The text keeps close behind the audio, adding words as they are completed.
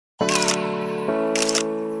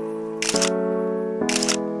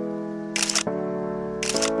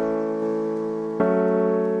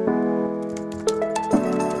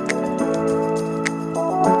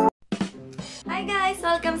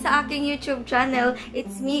aking YouTube channel.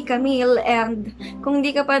 It's me, Camille, and kung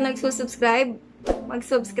di ka pa nagsusubscribe,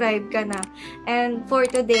 mag-subscribe ka na. And for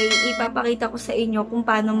today, ipapakita ko sa inyo kung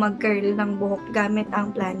paano mag-curl ng buhok gamit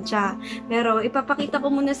ang plancha. Pero ipapakita ko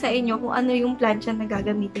muna sa inyo kung ano yung plancha na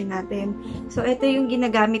gagamitin natin. So, ito yung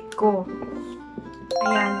ginagamit ko.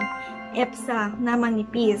 Ayan. EPSA na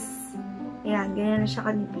manipis. Ayan, ganyan na siya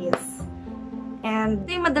kanipis. And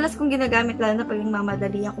ito yung madalas kong ginagamit lalo na pag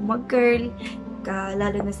mamadali ako mag-curl,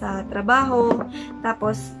 lalo na sa trabaho.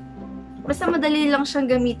 Tapos, basta madali lang siyang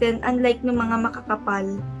gamitin, unlike ng mga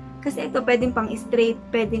makakapal. Kasi ito pwedeng pang straight,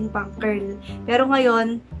 pwedeng pang curl. Pero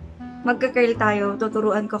ngayon, magka-curl tayo,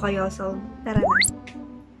 tuturuan ko kayo. So, tara na.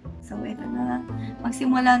 So, ito na.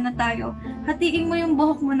 Magsimula na tayo. Hatiin mo yung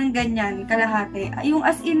buhok mo ng ganyan, kalahati. Yung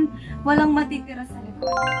as in, walang matitira sa likod.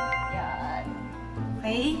 Yan.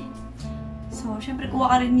 Okay? So, syempre,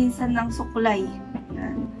 kuha ka rin minsan ng suklay.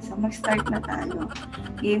 Yan. So, mag-start na tayo.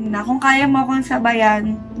 Game na. Kung kaya mo akong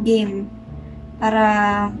sabayan, game.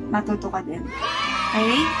 Para matuto ka din.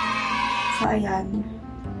 Okay? So, ayan.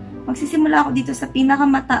 Magsisimula ako dito sa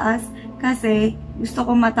pinakamataas kasi gusto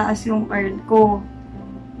ko mataas yung curl ko.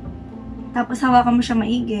 Tapos, hawakan mo siya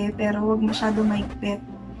maigi, pero huwag masyado maigpit.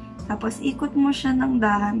 Tapos, ikot mo siya ng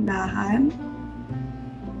dahan-dahan.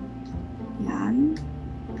 Yan.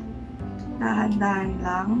 Dahan-dahan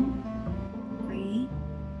lang. Okay.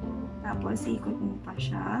 Tapos, ikot mo pa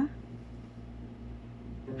siya.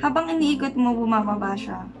 Habang iniikot mo, bumababa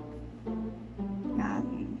siya. Yan.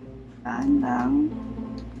 Dahan lang.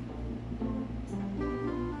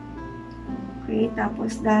 Okay.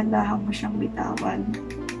 Tapos, dahan-dahan mo siyang bitawan.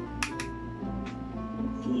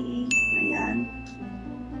 Okay. Ayan.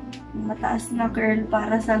 Mataas na curl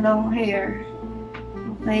para sa long hair.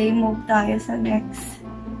 Okay. Move tayo sa next.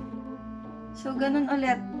 So, ganun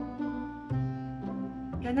ulit.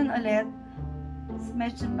 Ganun ulit.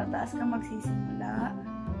 Medyo mataas ka magsisimula.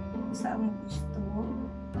 Kung saan mo gusto.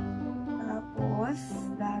 Tapos,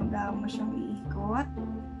 dahan-dahan mo siyang iikot.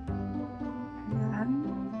 Ayan.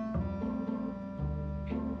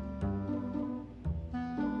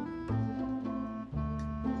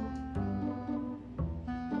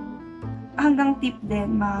 Hanggang tip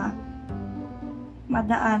din,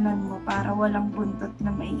 madaanan mo para walang buntot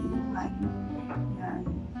na maiiwan. Yan.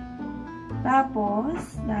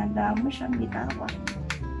 Tapos, dahan-dahan mo siyang bitawan.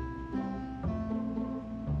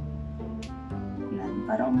 Yan.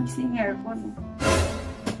 Parang mixing aircon.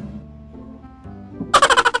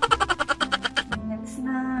 Next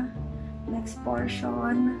na. Next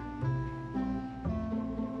portion.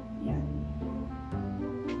 Yan.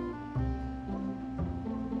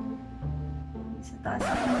 Sa taas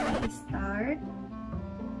ako mag-start.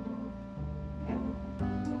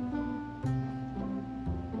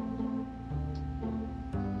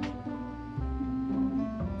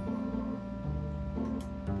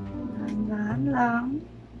 Dahan lang.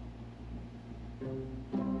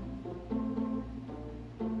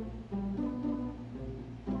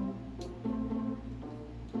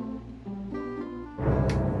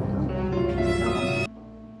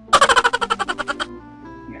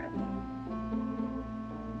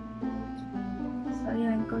 So,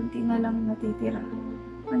 ayan. Konti na lang natitira.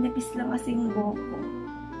 Manipis lang kasing buhok ko.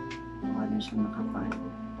 Wala siyang makapal.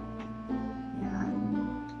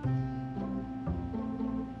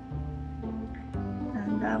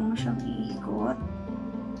 Tandaan mo siyang iikot.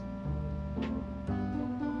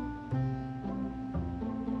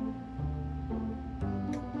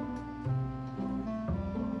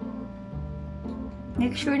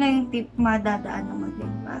 Make sure na yung tip madadaan na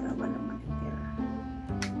din para walang matitira.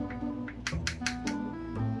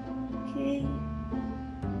 Okay.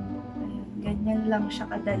 Ayun, ganyan lang siya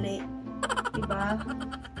kadali. Diba?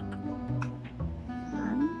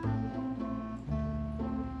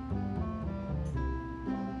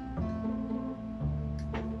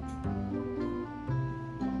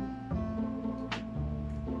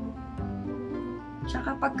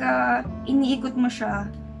 Tsaka pagka iniikot mo siya,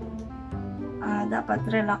 dapat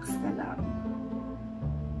relax ka lang.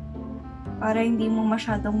 Para hindi mo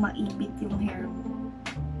masyadong maipit yung hair mo.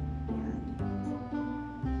 Ayan.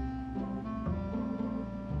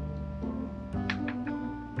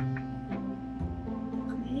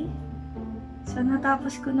 Okay. So,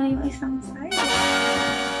 natapos ko na yung isang side.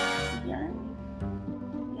 Ayan.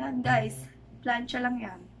 Ayan, guys. Plancha lang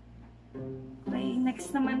yan. Okay,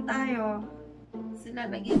 next naman tayo. Sila,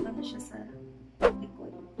 lagyan ko na siya sa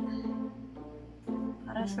likod.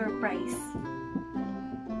 Para surprise.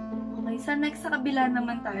 Okay, sa next sa kabila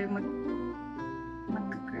naman tayo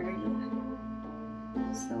mag-curl.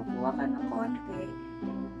 So, kuha ka ng konti.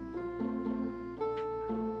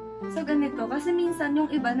 So, ganito. Kasi minsan yung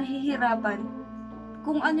iba nahihirapan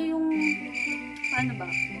kung ano yung, paano ba?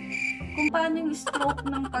 Kung paano yung stroke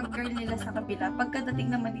ng pag-curl nila sa kabila. Pagkadating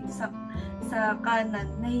naman dito sa kanan,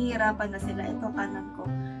 nahihirapan na sila. Ito, kanan ko.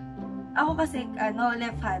 Ako kasi,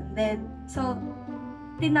 left-handed. So,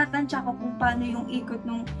 tinatansya ko kung paano yung ikot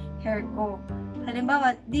ng hair ko.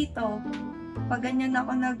 Halimbawa, dito, pag ganyan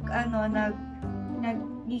ako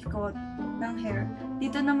nag-ikot ng hair,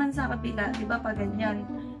 dito naman sa kabila, di ba, pag ganyan.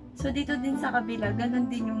 So, dito din sa kabila,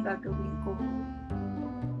 ganun din yung gagawin ko.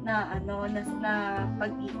 Na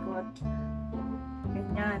pag-ikot.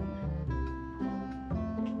 Ganyan.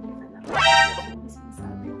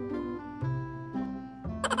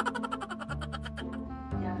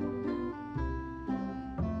 Yan.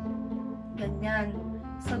 Ganyan.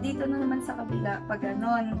 So, dito na naman sa kabila, pag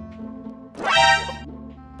ganon.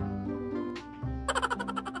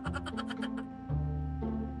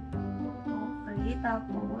 Okay,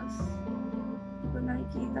 tapos, hindi ko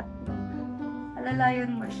nakikita.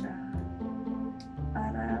 Alalayan mo siya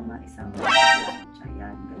para maisang siya.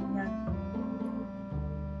 Yan, ganyan.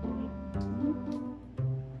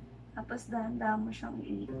 Tapos dahan-dahan mo siyang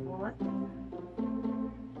iikot.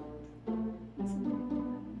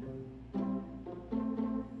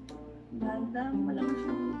 Dahan-dahan mo lang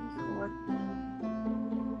siyang iikot.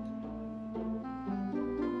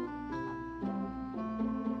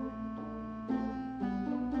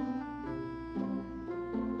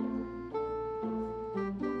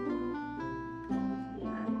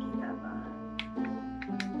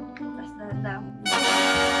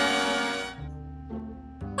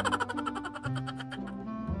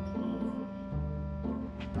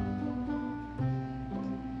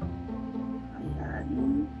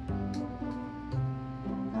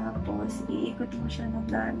 Tapos, iikot mo siya ng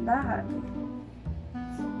dahan-dahan.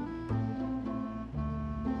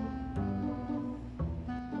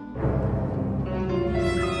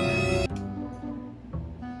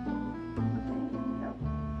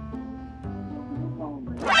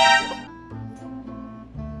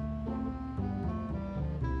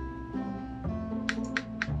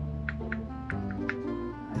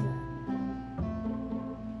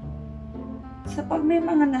 So, pag may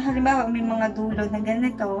mga, halimbawa, may mga dulo na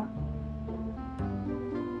ganito,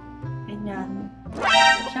 ganyan.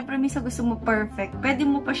 Siyempre, minsan gusto mo perfect. Pwede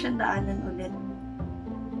mo pa siya daanan ulit.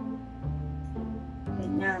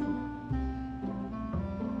 Ganyan.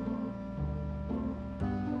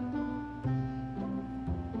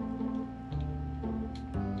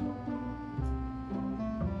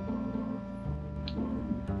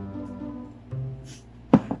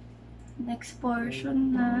 Next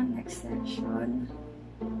portion na, next section.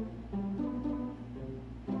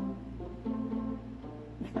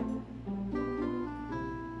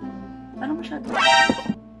 Parang masyado.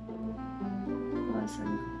 Bawasan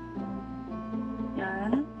ko.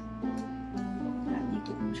 Yan. Yan,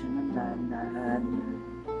 ikot mo siya ng dahan-dahan.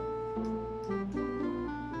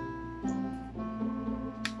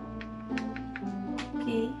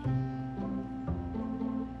 Okay.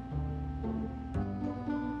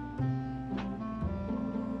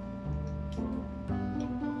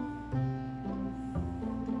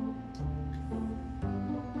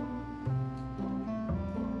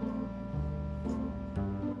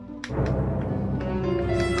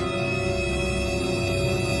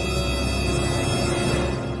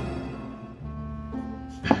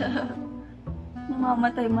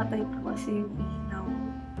 Mamamatay-matay po kasi yung ilaw.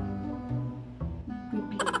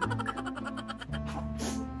 Bibig.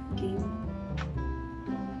 Okay.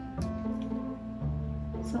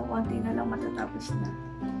 So, konti na lang matatapos na.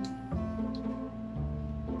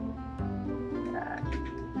 Yan.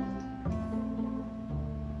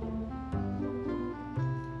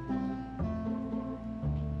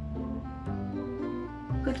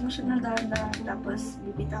 Ikot mo siya ng dahan-dahan, tapos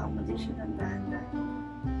bibitawan mo din siya ng dahan-dahan.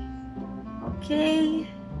 Okay.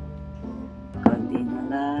 Konti na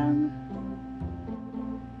lang.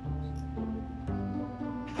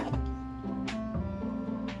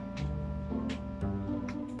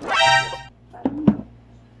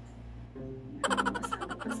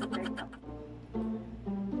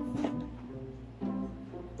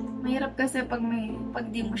 Mahirap kasi pag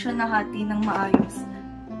di mo siya nahati ng maayos.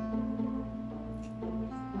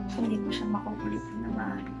 Hindi mo siya makukulit na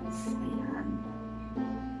maayos. Ayan.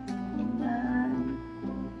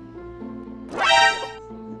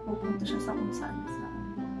 Napupunta siya sa kung saan.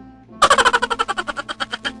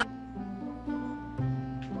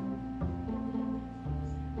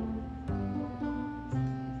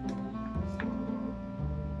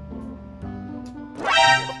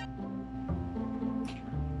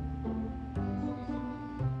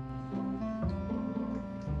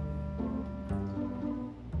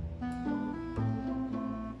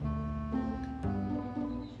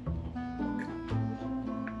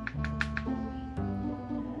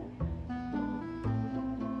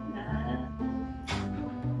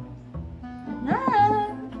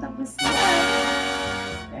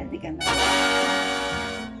 ka na.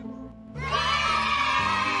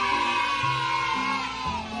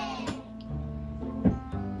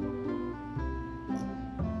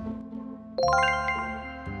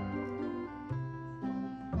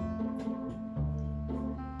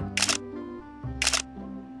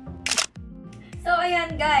 So,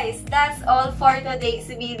 ayan guys, that's all for today's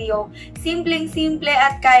video. Simpleng-simple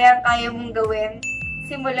at kayang-kaya mong gawin.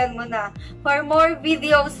 Simulan mo na. For more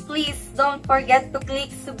videos, please don't forget to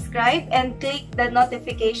click subscribe and click the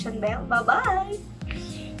notification bell. Bye-bye!